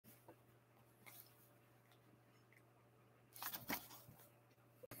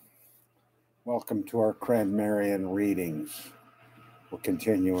Welcome to our Cranmerian readings. We're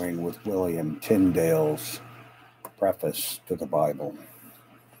continuing with William Tyndale's Preface to the Bible.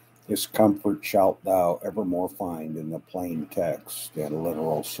 This comfort shalt thou evermore find in the plain text and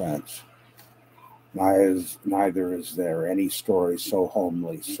literal sense. Neither is there any story so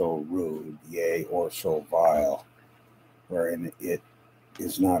homely, so rude, yea, or so vile, wherein it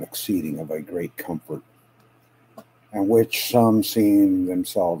is not exceeding of a great comfort, and which some, seeing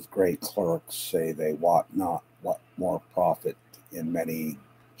themselves great clerks, say they wot not what more profit in many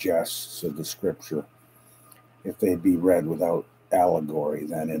jests of the Scripture, if they be read without allegory,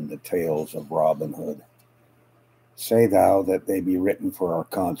 than in the tales of Robin Hood. Say thou that they be written for our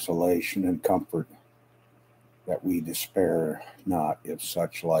consolation and comfort, that we despair not if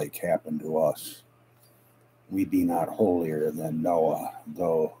such like happen to us. We be not holier than Noah,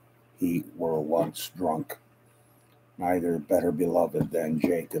 though he were once drunk, neither better beloved than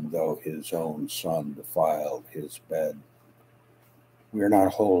Jacob, though his own son defiled his bed. We are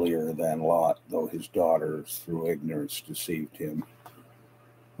not holier than Lot, though his daughters through ignorance deceived him,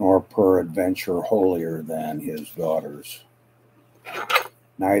 nor peradventure holier than his daughters.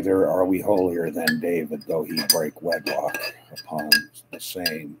 Neither are we holier than David, though he break wedlock, upon the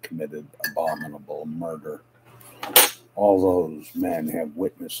same committed abominable murder. All those men have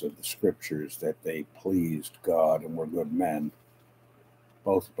witness of the Scriptures that they pleased God and were good men,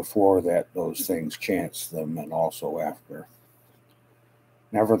 both before that those things chanced them and also after.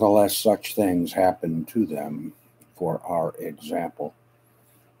 Nevertheless, such things happened to them for our example,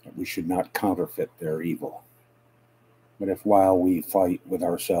 that we should not counterfeit their evil. But if while we fight with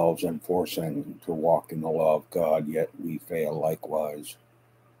ourselves and forcing to walk in the law of God, yet we fail likewise,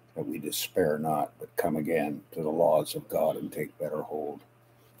 that we despair not, but come again to the laws of God and take better hold.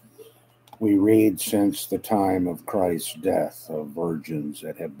 We read since the time of Christ's death of virgins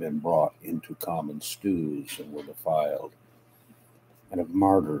that have been brought into common stews and were defiled, and of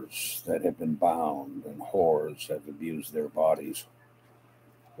martyrs that have been bound, and whores have abused their bodies.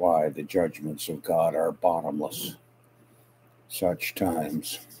 Why, the judgments of God are bottomless. Such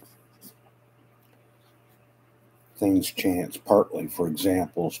times things chance partly for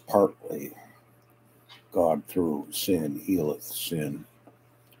examples, partly God through sin healeth sin.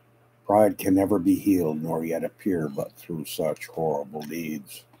 Pride can never be healed, nor yet appear but through such horrible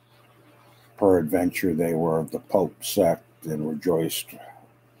deeds. Peradventure they were of the Pope sect, and rejoiced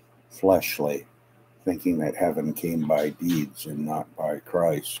fleshly, thinking that heaven came by deeds and not by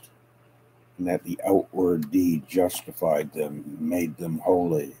Christ, and that the outward deed justified them, made them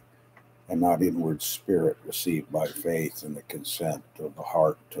holy, and not inward spirit received by faith and the consent of the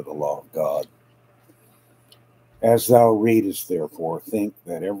heart to the law of God. As thou readest, therefore, think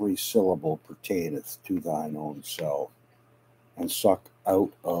that every syllable pertaineth to thine own self, and suck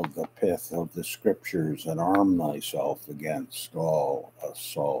out of the pith of the Scriptures, and arm thyself against all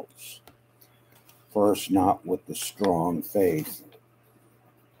assaults. First, not with the strong faith,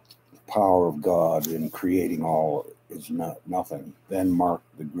 the power of God in creating all is nothing. Then mark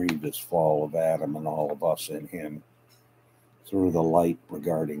the grievous fall of Adam and all of us in him, through the light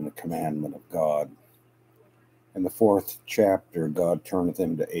regarding the commandment of God. In the 4th chapter, God turneth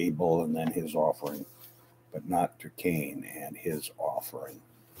him to Abel and then his offering, but not to Cain and his offering.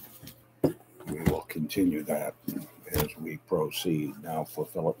 We will continue that as we proceed. Now for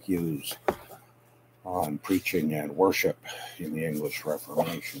Philip Hughes on preaching and worship in the English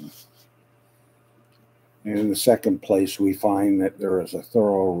Reformation. In the second place, we find that there is a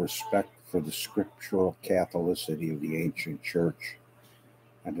thorough respect for the scriptural Catholicity of the ancient church,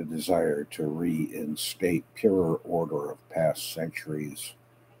 and a desire to reinstate purer order of past centuries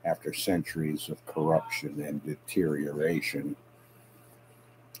after centuries of corruption and deterioration.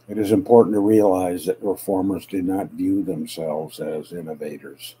 It is important to realize that reformers did not view themselves as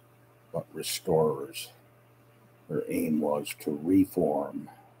innovators, but restorers. Their aim was to reform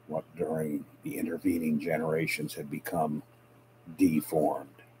what during the intervening generations had become deformed.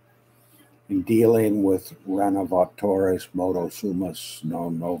 In dealing with renovatores modo sumus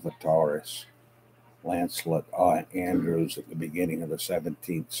non novatores, Lancelot Andrews at the beginning of the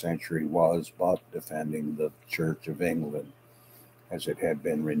 17th century was but defending the Church of England as it had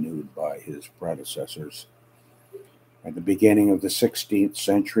been renewed by his predecessors. At the beginning of the 16th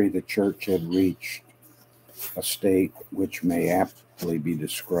century, the Church had reached a state which may aptly be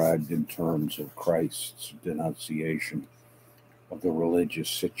described in terms of Christ's denunciation of the religious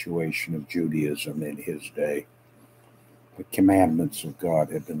situation of Judaism in his day. The commandments of God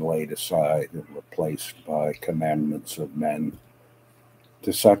had been laid aside and replaced by commandments of men,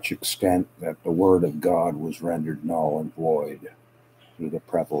 to such extent that the word of God was rendered null and void. through the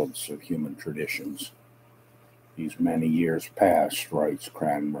prevalence of human traditions. These many years past, writes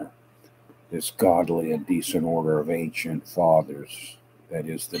Cranmer, this godly and decent order of ancient fathers, that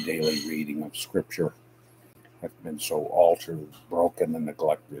is the daily reading of Scripture, have been so altered, broken, and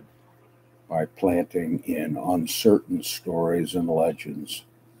neglected by planting in uncertain stories and legends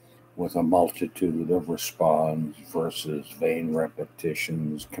with a multitude of responds, verses, vain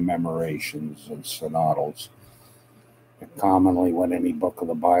repetitions, commemorations, and sonatals. And commonly, when any book of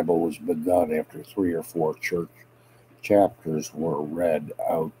the Bible was begun, after 3 or 4 church chapters were read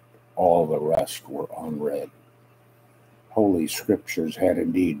out, all the rest were unread. Holy Scriptures had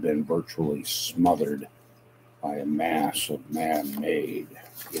indeed been virtually smothered by a mass of man-made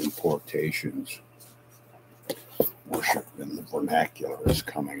importations. Worship in the vernacular is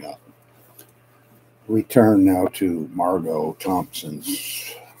coming up. We turn now to Margot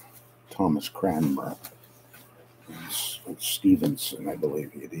Thompson's Thomas Cranmer. It's Stevenson, I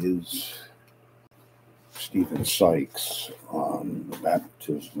believe it is. Stephen Sykes on the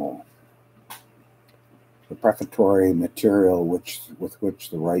baptismal. The prefatory material with which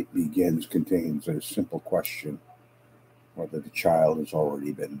the rite begins contains a simple question whether the child has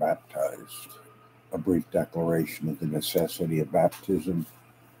already been baptized, a brief declaration of the necessity of baptism,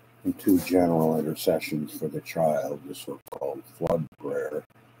 and 2 general intercessions for the child, the so-called flood prayer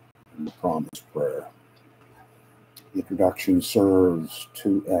and the promise prayer. The introduction serves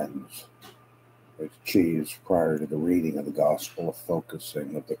 2 ends. It achieves, prior to the reading of the gospel, a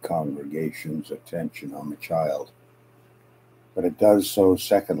focusing of the congregation's attention on the child. But it does so,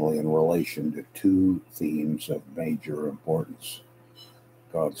 secondly, in relation to 2 themes of major importance.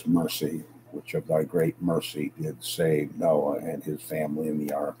 God's mercy, which of thy great mercy did save Noah and his family in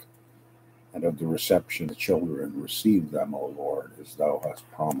the ark, and of the reception of children. Receive them, O Lord, as thou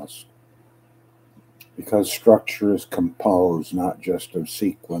hast promised. Because structure is composed not just of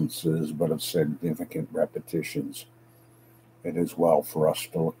sequences, but of significant repetitions, it is well for us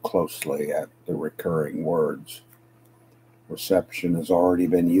to look closely at the recurring words. Reception has already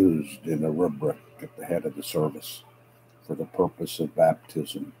been used in a rubric at the head of the service for the purpose of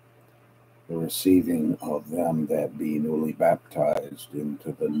baptism, the receiving of them that be newly baptized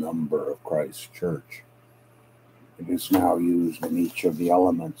into the number of Christ's church. It is now used in each of the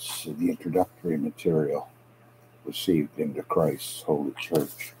elements of the introductory material, received into Christ's holy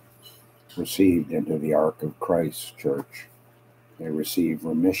church, received into the ark of Christ's church. They receive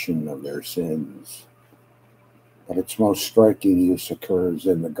remission of their sins. But its most striking use occurs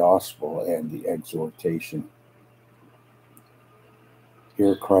in the gospel and the exhortation.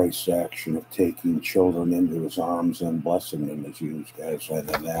 Here Christ's action of taking children into his arms and blessing them is used as an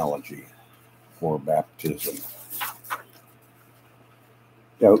analogy for baptism.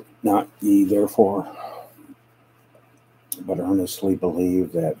 Doubt not ye therefore, but earnestly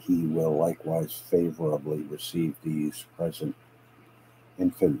believe that he will likewise favorably receive these present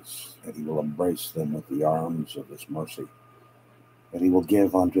infants, that he will embrace them with the arms of his mercy, that he will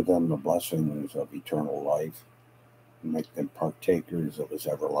give unto them the blessings of eternal life, and make them partakers of his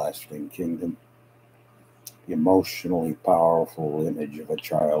everlasting kingdom. The emotionally powerful image of a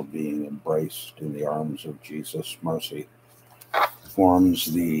child being embraced in the arms of Jesus' mercy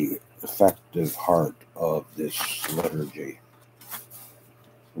forms the effective heart of this liturgy.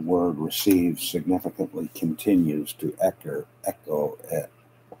 The word received significantly continues to echo at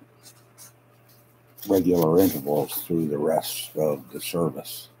regular intervals through the rest of the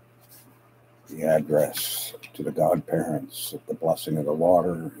service. The address to the godparents at the blessing of the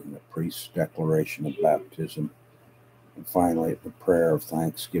water, and the priest's declaration of baptism, and finally at the prayer of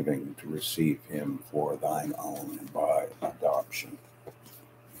thanksgiving to receive him for thine own by adoption.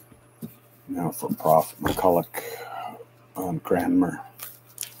 Now for Prof. McCulloch on Cranmer.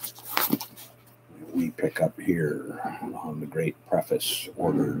 We pick up here on the great preface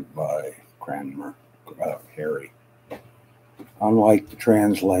ordered by Cranmer Henry. Unlike the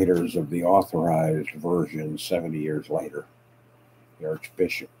translators of the authorized version 70 years later, the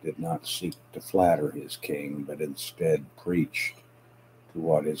Archbishop did not seek to flatter his king, but instead preached to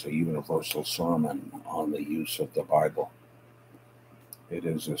what is a universal sermon on the use of the Bible. It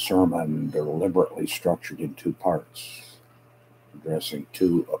is a sermon deliberately structured in 2 parts, addressing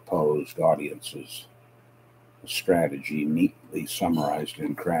 2 opposed audiences, a strategy neatly summarized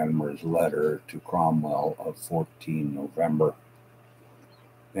in Cranmer's letter to Cromwell of 14 November.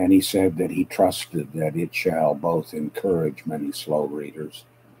 And he said that he trusted that it shall both encourage many slow readers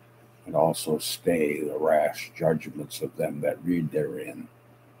and also stay the rash judgments of them that read therein.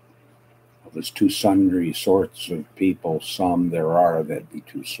 Of his 2 sundry sorts of people, some there are that be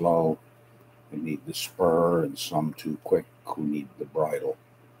too slow and need the spur, and some too quick who need the bridle.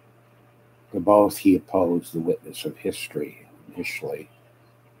 To both he opposed the witness of history, initially,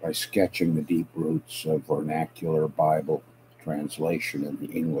 by sketching the deep roots of vernacular Bible translation in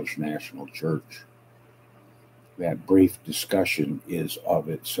the English National Church. That brief discussion is of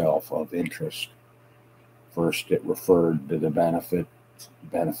itself of interest. First, it referred to the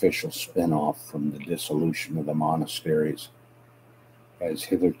beneficial spin-off from the dissolution of the monasteries, as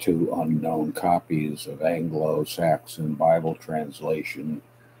hitherto unknown copies of Anglo-Saxon Bible translation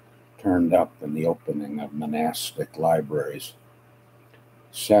turned up in the opening of monastic libraries.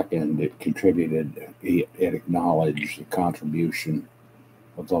 Second, it acknowledged the contribution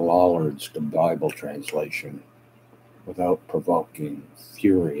of the alludes to Bible translation without provoking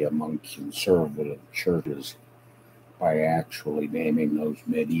fury among conservative churches by actually naming those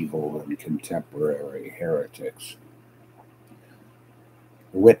medieval and contemporary heretics.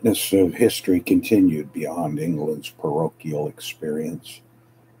 The witness of history continued beyond England's parochial experience,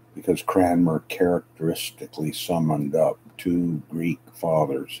 because Cranmer characteristically summoned up two Greek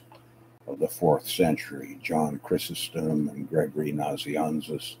fathers of the 4th century, John Chyrsostom and Gregory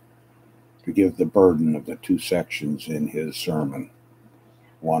Nazianzus, to give the burden of the two sections in his sermon,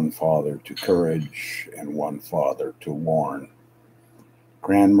 one father to courage and one father to warn.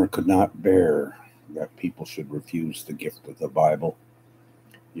 Cranmer could not bear that people should refuse the gift of the Bible,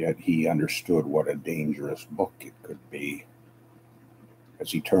 yet he understood what a dangerous book it could be.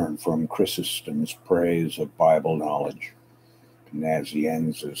 As he turned from Chrysostom's praise of Bible knowledge to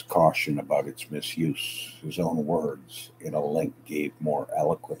Nazianzus' caution about its misuse, his own words in a link gave more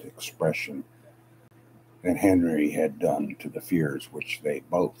eloquent expression than Henry had done to the fears which they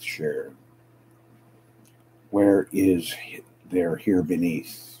both shared. Where is there here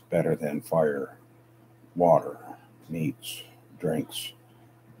beneath better than fire, water, meats, drinks,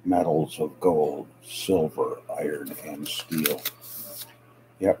 metals of gold, silver, iron, and steel?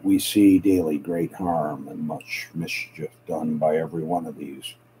 Yet we see daily great harm and much mischief done by every one of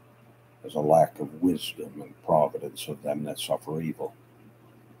these, as a lack of wisdom and providence of them that suffer evil.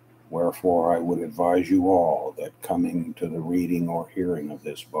 Wherefore I would advise you all that coming to the reading or hearing of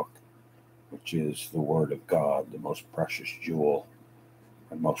this book, which is the Word of God, the most precious jewel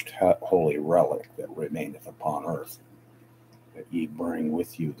and most holy relic that remaineth upon earth, that ye bring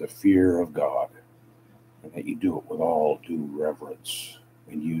with you the fear of God, and that ye do it with all due reverence,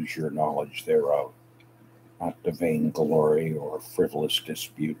 and use your knowledge thereof, not to vainglory or frivolous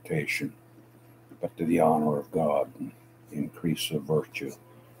disputation, but to the honor of God, increase of virtue,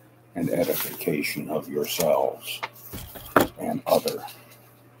 and edification of yourselves and other.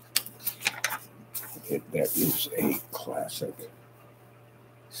 That is a classic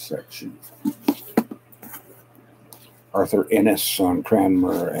section. Arthur Innes on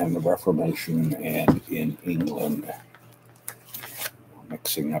Cranmer and the Reformation and in England.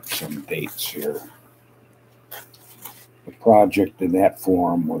 Mixing up some dates here. The project in that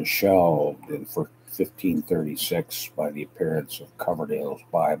form was shelved in 1536 by the appearance of Coverdale's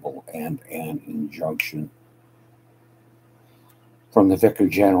Bible and an injunction from the Vicar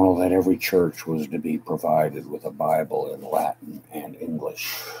General that every church was to be provided with a Bible in Latin and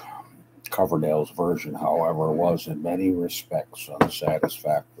English. Coverdale's version, however, was in many respects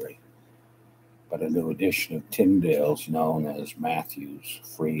unsatisfactory, but a new edition of Tyndale's, known as Matthew's,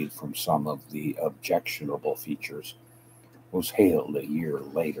 freed from some of the objectionable features, was hailed a year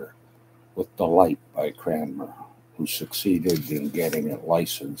later with delight by Cranmer, who succeeded in getting it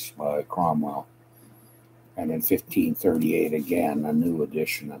licensed by Cromwell. And in 1538 again, a new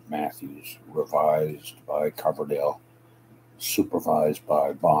edition of Matthew's, revised by Coverdale, supervised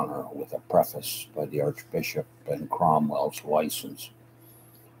by Bonner, with a preface by the Archbishop and Cromwell's license,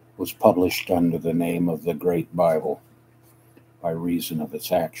 was published under the name of the Great Bible by reason of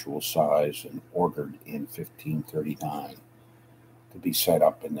its actual size, and ordered in 1539 to be set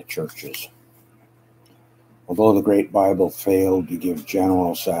up in the churches. Although the Great Bible failed to give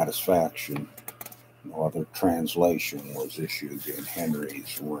general satisfaction, no other translation was issued in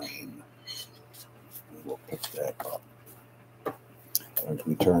Henry's reign. We'll pick that up. As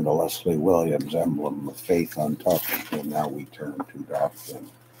we turn to Leslie Williams' Emblem of Faith Untucked, and now we turn to doctrine.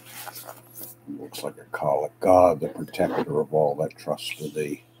 It looks like a colic. God, the protector of all that trust to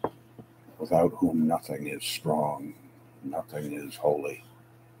thee, without whom nothing is strong, nothing is holy.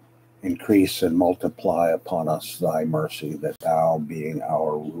 Increase and multiply upon us thy mercy, that thou, being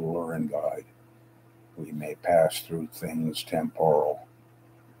our ruler and guide, we may pass through things temporal,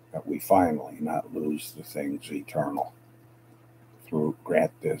 that we finally not lose the things eternal. Through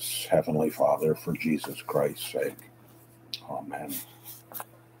grant this, Heavenly Father, for Jesus Christ's sake. Amen.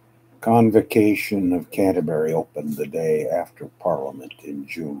 Convocation of Canterbury opened the day after Parliament in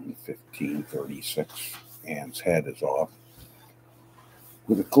June 1536. Anne's head is off,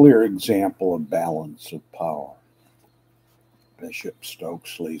 with a clear example of balance of power. Bishop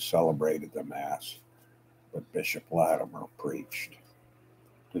Stokesley celebrated the Mass, but Bishop Latimer preached.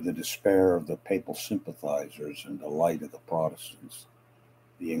 To the despair of the papal sympathizers and delight of the Protestants,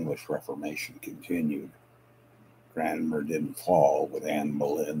 the English Reformation continued. Cranmer didn't fall with Anne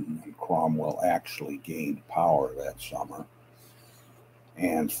Boleyn, and Cromwell actually gained power that summer.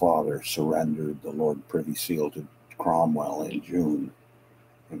 Anne's father surrendered the Lord Privy Seal to Cromwell in June,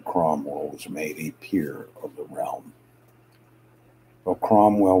 and Cromwell was made a peer of the realm. Though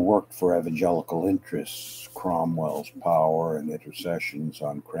Cromwell worked for evangelical interests, Cromwell's power and intercessions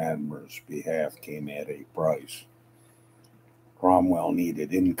on Cranmer's behalf came at a price. Cromwell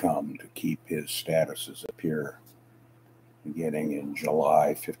needed income to keep his status as a peer. Beginning in July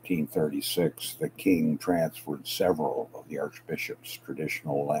 1536, the king transferred several of the archbishop's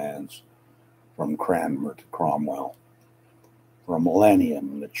traditional lands from Cranmer to Cromwell. For a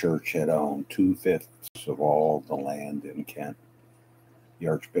millennium, the church had owned 2/5 of all the land in Kent, the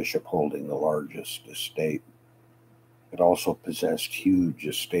archbishop holding the largest estate. It also possessed huge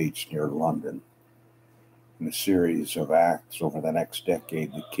estates near London. In a series of acts over the next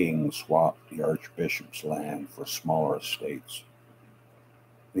decade, the king swapped the archbishop's land for smaller estates.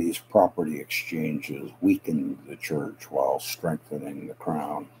 These property exchanges weakened the church while strengthening the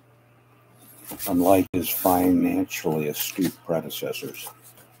crown. Unlike his financially astute predecessors,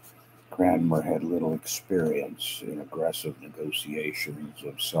 Cranmer had little experience in aggressive negotiations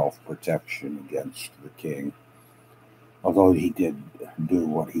of self-protection against the king, although he did do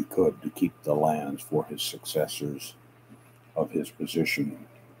what he could to keep the lands for his successors of his position.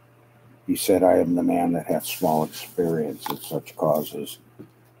 He said, "I am the man that hath small experience in such causes,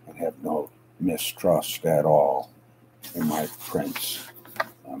 and have no mistrust at all in my prince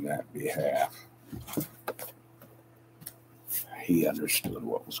on that behalf." He understood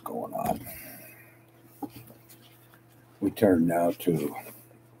what was going on. We turn now to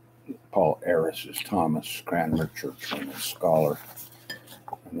Paul Aris's Thomas Cranmer, churchman and scholar,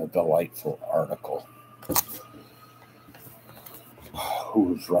 and a delightful article.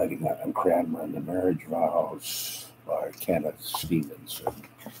 Who's writing that on Cranmer and the Marriage Vows by Kenneth Stevenson.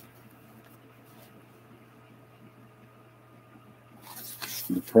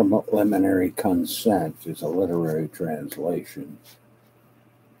 The preliminary consent is a literary translation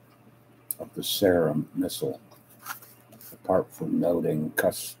of the Sarum Missal. Apart from noting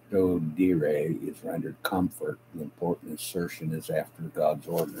custodire is rendered comfort, the important assertion is after God's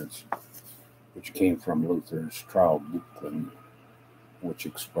ordinance, which came from Luther's Traubuchlen, which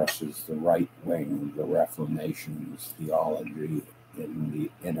expresses the right wing of the Reformation's theology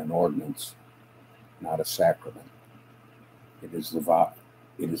in an ordinance, not a sacrament. It is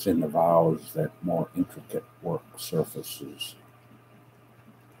in the vows that more intricate work surfaces.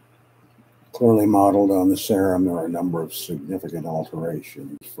 Clearly modeled on the Sarum, there are a number of significant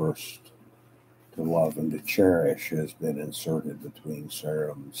alterations. First, to love and to cherish has been inserted between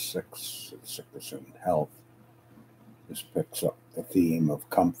Sarum 6, sickness and health. This picks up the theme of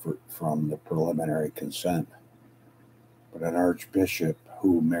comfort from the preliminary consent. But an archbishop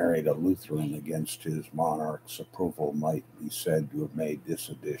who married a Lutheran against his monarch's approval might be said to have made this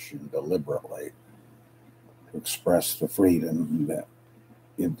addition deliberately to express the freedom that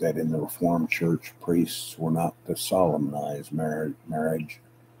in the Reformed Church, priests were not to solemnize marriage,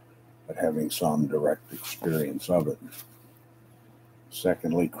 but having some direct experience of it.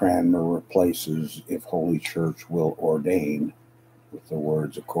 Secondly, Cranmer replaces "if Holy Church will ordain" with the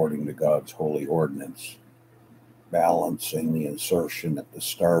words "according to God's holy ordinance," balancing the insertion at the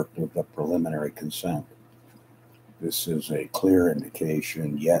start of the preliminary consent. This is a clear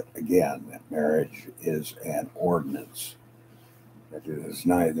indication, yet again, that marriage is an ordinance, that it is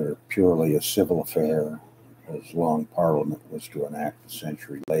neither purely a civil affair, as Long Parliament was to enact a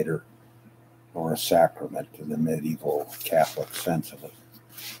century later, nor a sacrament in the medieval Catholic sense of it.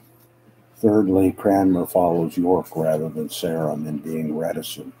 Thirdly, Cranmer follows York rather than Sarum in being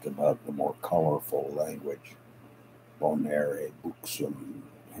reticent about the more colorful language, bonere, buxum,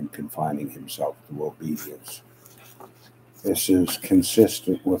 and confining himself to obedience. This is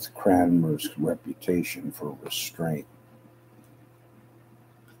consistent with Cranmer's reputation for restraint.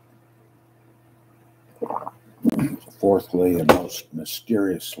 Fourthly, and most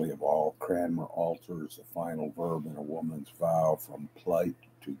mysteriously of all, Cranmer alters the final verb in a woman's vow from plight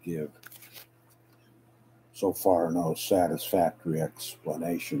to give. So far, no satisfactory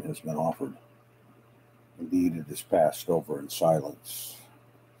explanation has been offered. Indeed, it is passed over in silence.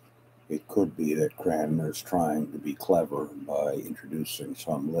 It could be that Cranmer is trying to be clever by introducing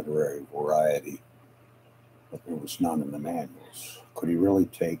some literary variety, but there was none in the manuals. Could he really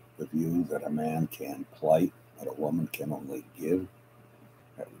take the view that a man can plight, but a woman can only give?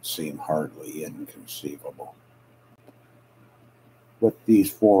 That would seem hardly inconceivable. With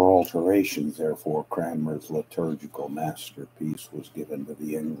these 4 alterations, therefore, Cranmer's liturgical masterpiece was given to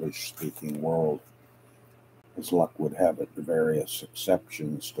the English-speaking world. As luck would have it, the various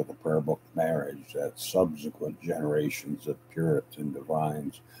exceptions to the prayer book marriage that subsequent generations of Puritan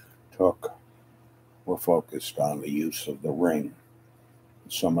divines took were focused on the use of the ring,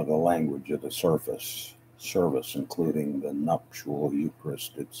 some of the language of the service, including the nuptial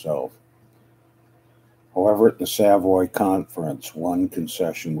Eucharist itself. However, at the Savoy Conference, one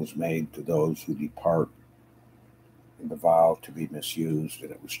concession was made to those who depart in the vow to be misused,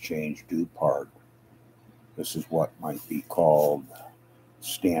 and it was changed to part. This is what might be called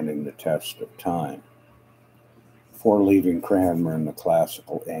standing the test of time. Before leaving Cranmer and the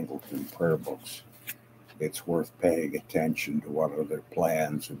classical Anglican prayer books, it's worth paying attention to what are their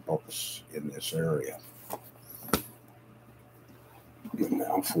plans and books in this area.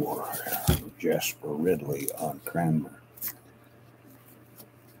 Now for Jasper Ridley on Cranmer.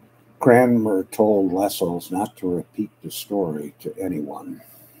 Cranmer told Lascelles not to repeat the story to anyone.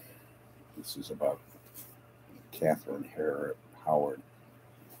 This is about Catherine Howard,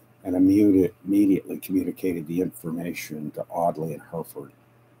 and immediately communicated the information to Audley and Hereford.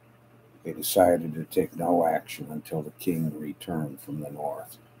 They decided to take no action until the king returned from the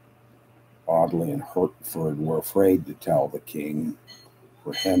north. Audley and Hereford were afraid to tell the king,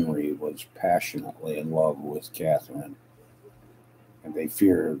 for Henry was passionately in love with Catherine, and they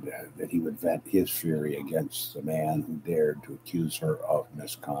feared that he would vent his fury against the man who dared to accuse her of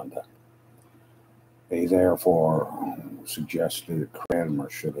misconduct. They therefore suggested that Cranmer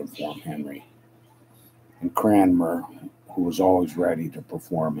should inform Henry. And Cranmer, who was always ready to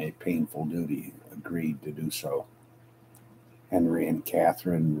perform a painful duty, agreed to do so. Henry and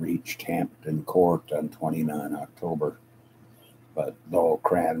Catherine reached Hampton Court on 29 October. But though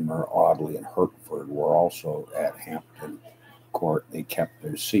Cranmer, Audley, and Hertford were also at Hampton Court, they kept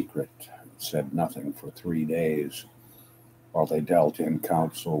their secret and said nothing for 3 days while they dealt in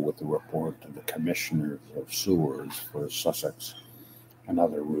council with the report of the commissioners of sewers for Sussex and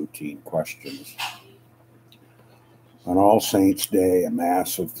other routine questions. On All Saints' Day, a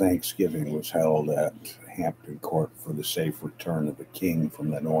mass of thanksgiving was held at Hampton Court for the safe return of the king from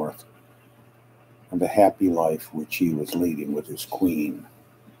the north and the happy life which he was leading with his queen.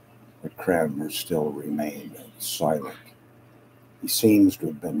 But Cranmer still remained silent. He seems to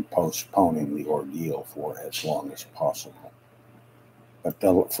have been postponing the ordeal for as long as possible.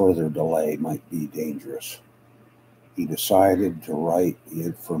 But further delay might be dangerous. He decided to write the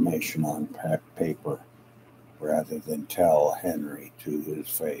information on paper rather than tell Henry to his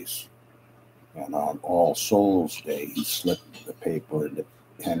face. And on All Souls' Day, he slipped the paper into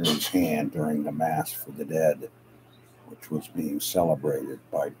Henry's hand during the Mass for the Dead, which was being celebrated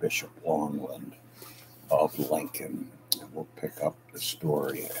by Bishop Longland of Lincoln. And we'll pick up the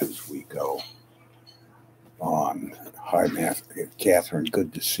story as we go on. Hi, Catherine,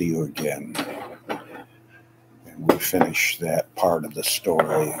 good to see you again. And we finish that part of the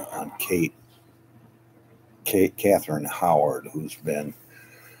story on Catherine Howard, who's been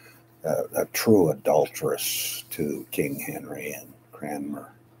a true adulteress to King Henry, and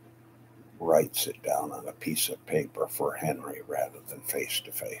Cranmer writes it down on a piece of paper for Henry rather than face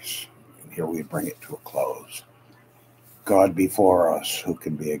to face. And here we bring it to a close. God before us, who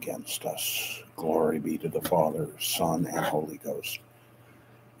can be against us? Glory be to the Father, Son, and Holy Ghost,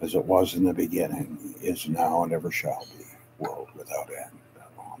 as it was in the beginning, is now, and ever shall be, world without end.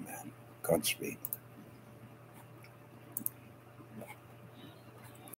 Amen. Godspeed.